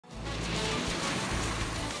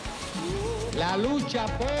la lucha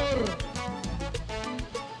por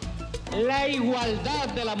la igualdad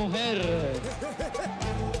de la mujer.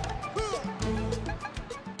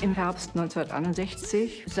 Im Herbst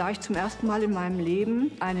 1961 sah ich zum ersten Mal in meinem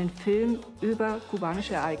Leben einen Film über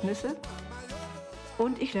kubanische Ereignisse.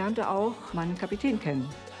 Und ich lernte auch meinen Kapitän kennen.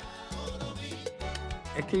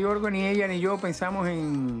 Es que yo, ni ella ni yo pensamos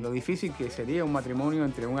en lo difícil que sería un matrimonio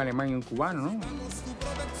entre un alemán y un cubano, ¿no?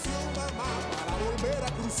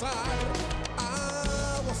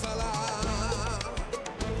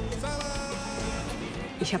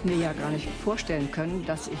 Ich habe mir ja gar nicht vorstellen können,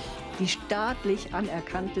 dass ich die staatlich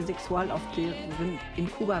anerkannte Sexualaufklärerin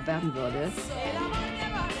in Kuba werden würde.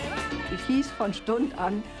 Ich hieß von Stund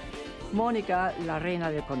an Mónica, la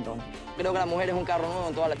reina del CONDON. Creo que la mujer es un carro nuevo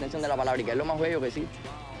en toda la extensión de la palabra y que es lo más bello que existe.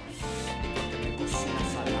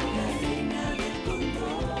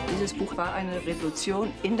 Dieses Buch war eine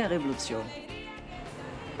Revolution in der Revolution.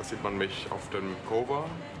 Da sieht man mich auf dem Cover.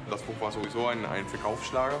 Das Buch war sowieso ein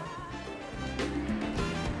Verkaufsschlager.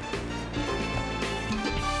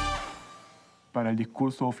 Para el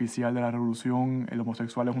discurso oficial de la revolución, el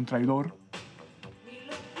homosexual es un traidor. Mi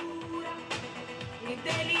locura, mi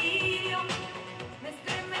delirio.